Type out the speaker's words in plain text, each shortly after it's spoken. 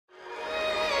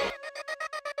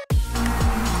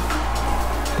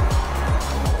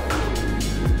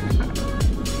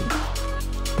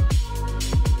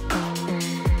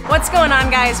What's going on,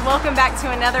 guys? Welcome back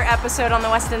to another episode on the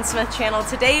Westin Smith channel.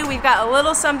 Today we've got a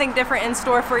little something different in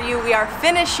store for you. We are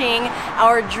finishing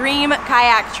our dream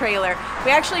kayak trailer.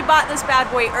 We actually bought this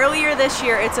bad boy earlier this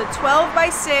year. It's a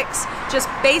 12x6, just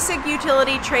basic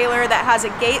utility trailer that has a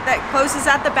gate that closes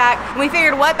at the back. And we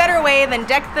figured what better way than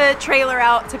deck the trailer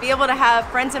out to be able to have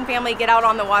friends and family get out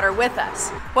on the water with us.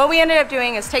 What we ended up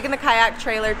doing is taking the kayak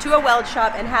trailer to a weld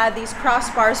shop and had these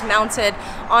crossbars mounted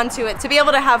onto it to be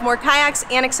able to have more kayaks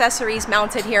and accessories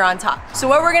mounted here on top. So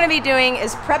what we're gonna be doing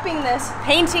is prepping this,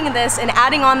 painting this, and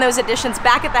adding on those additions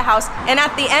back at the house. And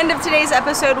at the end of today's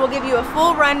episode, we'll give you a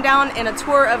full rundown and a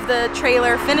tour of the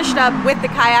trailer finished up with the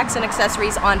kayaks and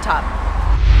accessories on top.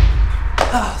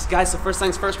 Guys, so first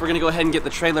things first, we're gonna go ahead and get the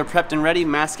trailer prepped and ready,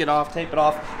 mask it off, tape it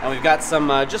off, and we've got some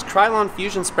just Krylon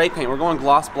Fusion spray paint. We're going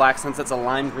gloss black since it's a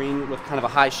lime green with kind of a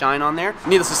high shine on there.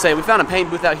 Needless to say, we found a paint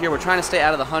booth out here. We're trying to stay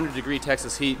out of the 100-degree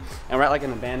Texas heat, and we're at like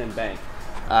an abandoned bank.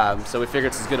 So we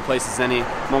figured it's as good a place as any.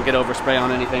 Won't get overspray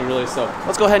on anything really, so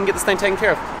let's go ahead and get this thing taken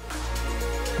care of.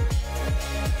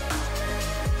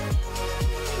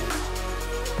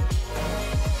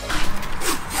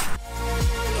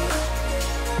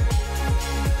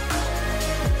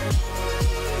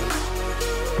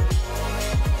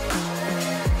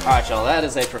 Alright, y'all, that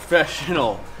is a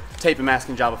professional tape and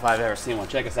masking job if I've ever seen one.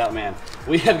 Check us out, man.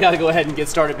 We have got to go ahead and get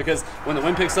started because when the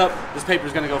wind picks up, this paper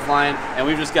is going to go flying, and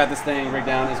we've just got this thing rigged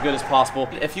down as good as possible.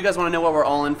 If you guys want to know what we're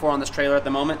all in for on this trailer at the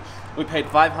moment, we paid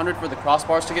 $500 for the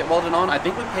crossbars to get welded on. I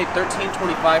think we paid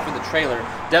 $13.25 for the trailer.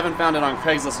 Devin found it on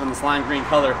Craigslist in this lime green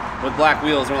color with black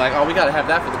wheels. We're like, oh, we got to have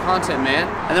that for the content, man.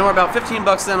 And then we're about 15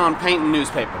 bucks in on paint and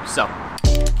newspaper. So,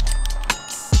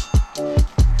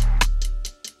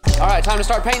 all right, time to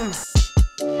start painting.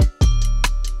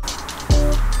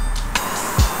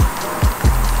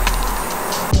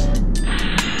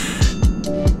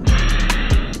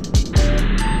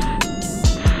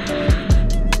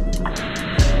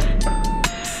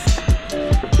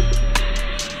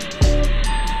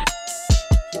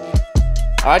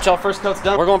 All right, y'all, first coat's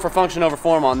done. We're going for function over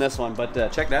form on this one, but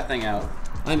check that thing out.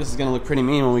 I think this is gonna look pretty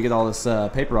mean when we get all this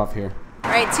paper off here. All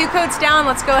right, 2 coats down.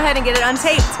 Let's go ahead and get it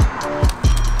untaped.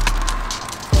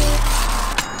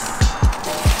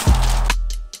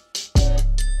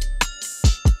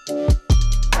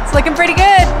 It's looking pretty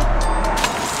good.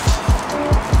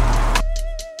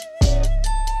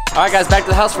 All right, guys, back to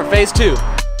the house for phase 2.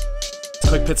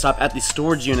 Quick pit stop at the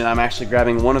storage unit. I'm actually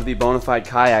grabbing one of the bona fide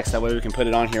kayaks. That way we can put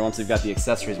it on here once we've got the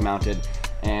accessories mounted.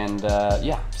 And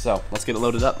yeah, so let's get it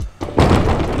loaded up.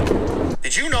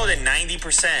 Did you know that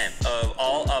 90% of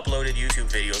all uploaded YouTube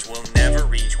videos will never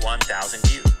reach 1,000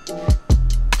 views?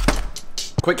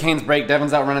 Quick Cane's break.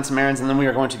 Devin's out running some errands, and then we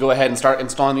are going to go ahead and start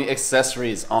installing the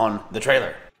accessories on the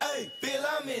trailer. Hey, Bill,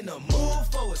 I'm in the mood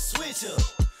for a switch up.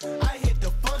 I hit the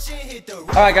function, hit the...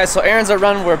 Alright, guys, so errands are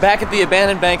running. We're back at the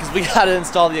abandoned bank because we got to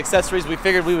install the accessories. We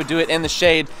figured we would do it in the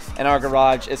shade, and our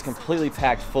garage is completely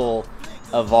packed full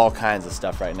of all kinds of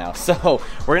stuff right now. So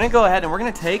we're gonna go ahead and we're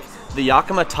gonna take the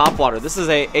Yakima Topwater. This is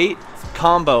a 8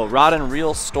 combo rod and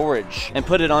reel storage and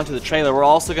put it onto the trailer. We're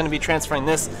also gonna be transferring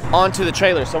this onto the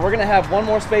trailer. So we're gonna have one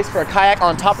more space for a kayak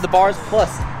on top of the bars,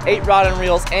 plus 8 rod and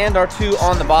reels and our 2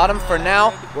 on the bottom. For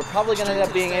now, we're probably gonna end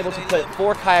up being able to put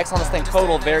 4 kayaks on this thing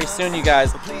total very soon, you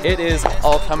guys. It is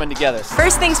all coming together.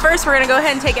 First things first, we're gonna go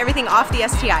ahead and take everything off the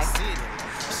STI.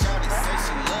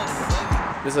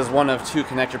 This is one of 2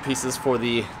 connector pieces for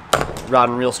the rod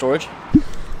and reel storage.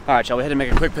 All right, y'all, we had to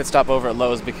make a quick pit stop over at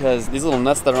Lowe's because these little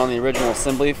nuts that are on the original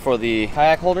assembly for the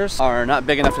kayak holders are not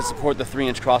big enough to support the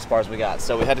 3-inch crossbars we got.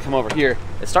 So we had to come over here.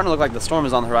 It's starting to look like the storm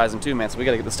is on the horizon too, man, so we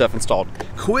gotta get this stuff installed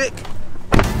quick.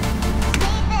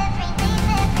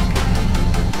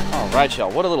 All right, y'all,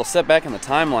 what a little setback in the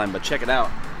timeline, but check it out.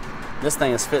 This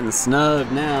thing is fitting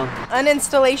snug now.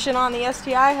 Uninstallation on the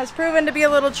STI has proven to be a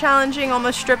little challenging,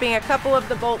 almost stripping a couple of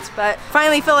the bolts, but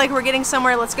finally feel like we're getting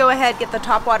somewhere. Let's go ahead, get the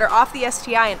Topwater off the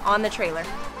STI and on the trailer.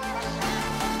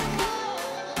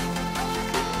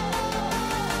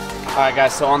 All right,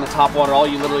 guys, so on the Topwater, all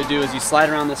you literally do is you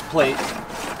slide around this plate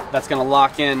that's gonna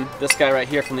lock in this guy right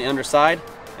here from the underside,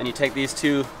 and you take these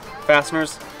 2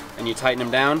 fasteners and you tighten them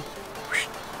down,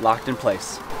 locked in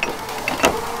place.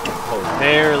 Oh,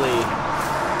 barely.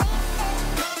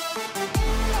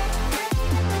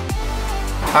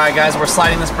 All right, guys, we're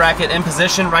sliding this bracket in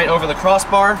position right over the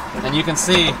crossbar, and you can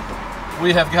see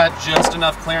we have got just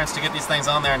enough clearance to get these things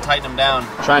on there and tighten them down.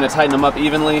 Trying to tighten them up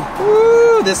evenly.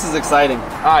 Woo, this is exciting.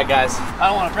 All right, guys, I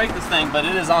don't want to break this thing, but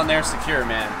it is on there secure,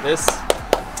 man. This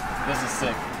is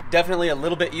sick. Definitely a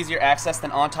little bit easier access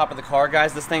than on top of the car,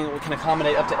 guys. This thing can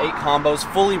accommodate up to 8 combos,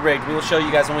 fully rigged. We will show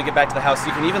you guys when we get back to the house.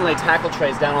 You can even lay tackle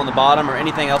trays down on the bottom or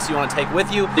anything else you want to take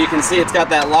with you. You can see it's got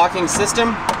that locking system.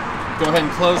 Go ahead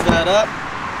and close that up.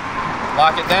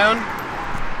 Lock it down.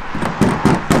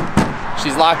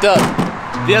 She's locked up.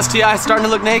 The STI is starting to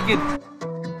look naked.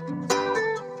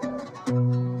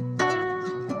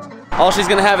 All she's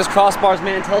gonna have is crossbars,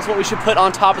 man. Tell us what we should put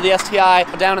on top of the STI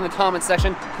down in the comment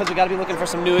section, because we gotta be looking for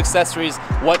some new accessories.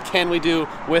 What can we do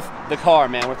with the car,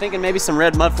 man? We're thinking maybe some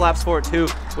red mud flaps for it too.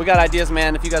 We got ideas,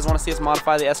 man. If you guys wanna see us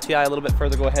modify the STI a little bit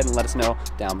further, go ahead and let us know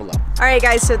down below. All right,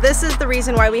 guys, so this is the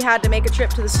reason why we had to make a trip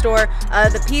to the store.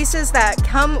 The pieces that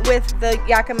come with the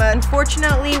Yakima,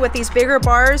 unfortunately, with these bigger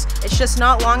bars, it's just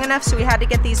not long enough, so we had to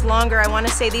get these longer. I wanna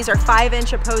say these are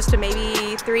 5-inch opposed to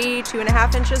maybe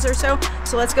 2.5 inches or so.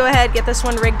 So let's go ahead, get this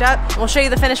one rigged up. We'll show you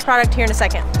the finished product here in a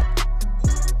second.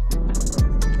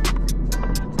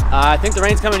 I think the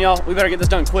rain's coming, y'all. We better get this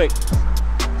done quick.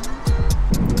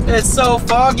 It's so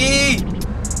foggy.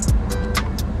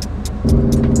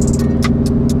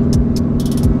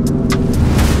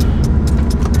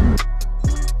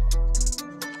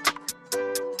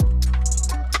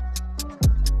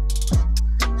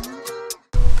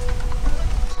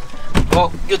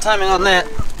 Well, good timing on that.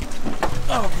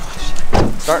 Oh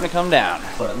gosh. Starting to come down.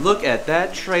 But look at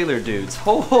that trailer, dudes.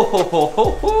 Ho ho ho ho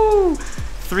ho ho.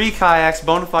 3 kayaks,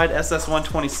 Bonafide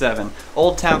SS127,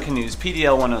 Old Town Canoes,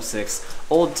 PDL 106,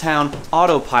 Old Town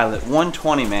Autopilot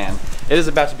 120, man. It is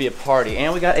about to be a party.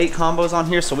 And we got 8 combos on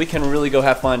here, so we can really go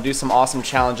have fun, do some awesome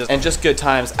challenges, and just good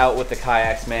times out with the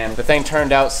kayaks, man. The thing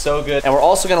turned out so good. And we're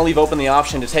also gonna leave open the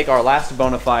option to take our last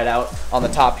Bonafide out on the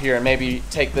top here and maybe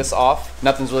take this off.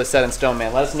 Nothing's really set in stone,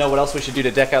 man. Let us know what else we should do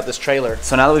to deck out this trailer.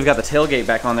 So now that we've got the tailgate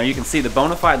back on there, you can see the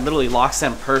Bonafide literally locks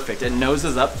in perfect. It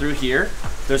noses up through here.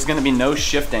 There's gonna be no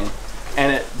shifting,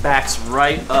 and it backs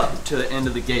right up to the end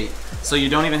of the gate. So you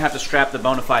don't even have to strap the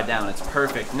Bonafide down. It's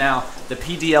perfect. Now, the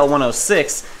PDL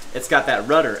 106, it's got that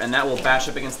rudder, and that will bash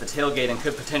up against the tailgate and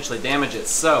could potentially damage it.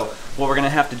 So what we're gonna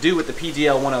have to do with the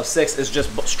PDL 106 is just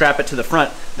strap it to the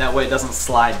front. That way it doesn't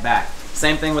slide back.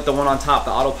 Same thing with the one on top,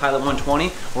 the Autopilot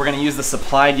 120. We're gonna use the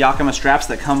supplied Yakima straps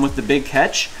that come with the Big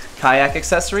Catch kayak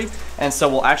accessory. And so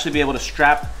we'll actually be able to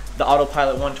strap the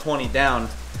Autopilot 120 down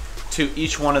to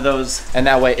each one of those, and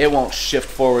that way it won't shift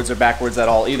forwards or backwards at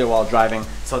all either while driving,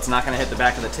 so it's not going to hit the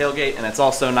back of the tailgate, and it's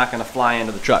also not going to fly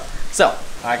into the truck. So, all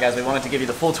right guys, we wanted to give you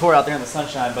the full tour out there in the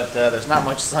sunshine, but there's not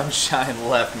much sunshine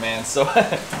left, man. So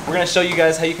we're going to show you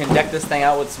guys how you can deck this thing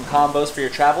out with some combos for your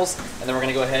travels, and then we're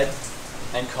going to go ahead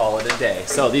and call it a day.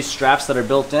 So these straps that are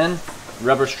built in,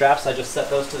 rubber straps, I just set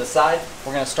those to the side.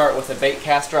 We're going to start with a bait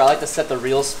caster. I like to set the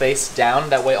reels face down,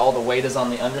 that way all the weight is on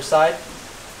the underside.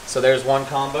 So there's one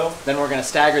combo. Then we're gonna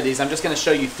stagger these. I'm just gonna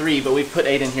show you 3, but we've put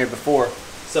 8 in here before.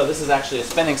 So this is actually a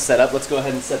spinning setup. Let's go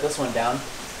ahead and set this one down.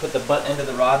 Put the butt into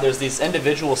the rod. There's these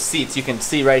individual seats. You can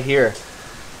see right here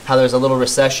how there's a little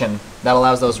recession. That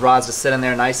allows those rods to sit in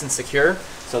there nice and secure.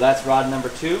 So that's rod number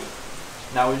 2.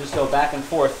 Now we just go back and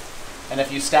forth. And if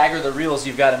you stagger the reels,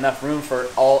 you've got enough room for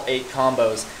all 8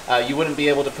 combos. You wouldn't be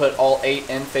able to put all 8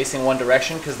 in facing one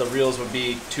direction because the reels would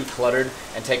be too cluttered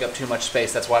and take up too much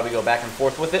space. That's why we go back and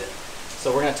forth with it.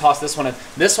 So we're gonna toss this one in.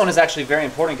 This one is actually very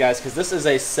important, guys, because this is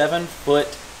a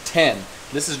 7'10".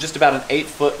 This is just about an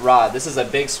 8-foot rod. This is a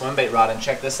big swim bait rod, and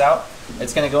check this out.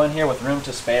 It's gonna go in here with room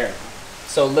to spare.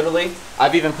 So literally,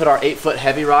 I've even put our 8-foot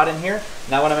heavy rod in here.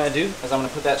 Now what I'm gonna do is I'm gonna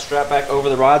put that strap back over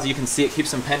the rods. You can see it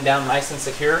keeps them pinned down nice and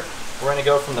secure. We're gonna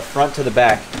go from the front to the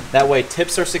back. That way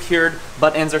tips are secured,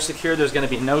 butt ends are secured. There's gonna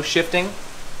be no shifting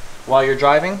while you're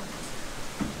driving.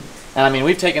 And I mean,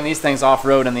 we've taken these things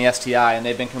off-road in the STI and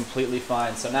they've been completely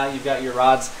fine. So now you've got your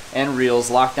rods and reels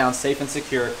locked down safe and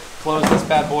secure. Close this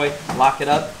bad boy, lock it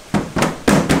up.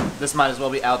 This might as well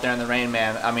be out there in the rain,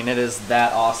 man. I mean, it is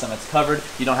that awesome. It's covered.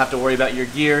 You don't have to worry about your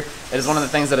gear. It is one of the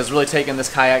things that has really taken this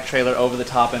kayak trailer over the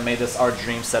top and made this our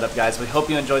dream setup, guys. We hope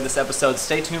you enjoyed this episode.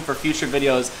 Stay tuned for future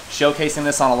videos showcasing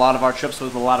this on a lot of our trips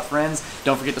with a lot of friends.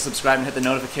 Don't forget to subscribe and hit the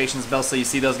notifications bell so you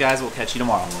see those guys. We'll catch you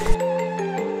tomorrow.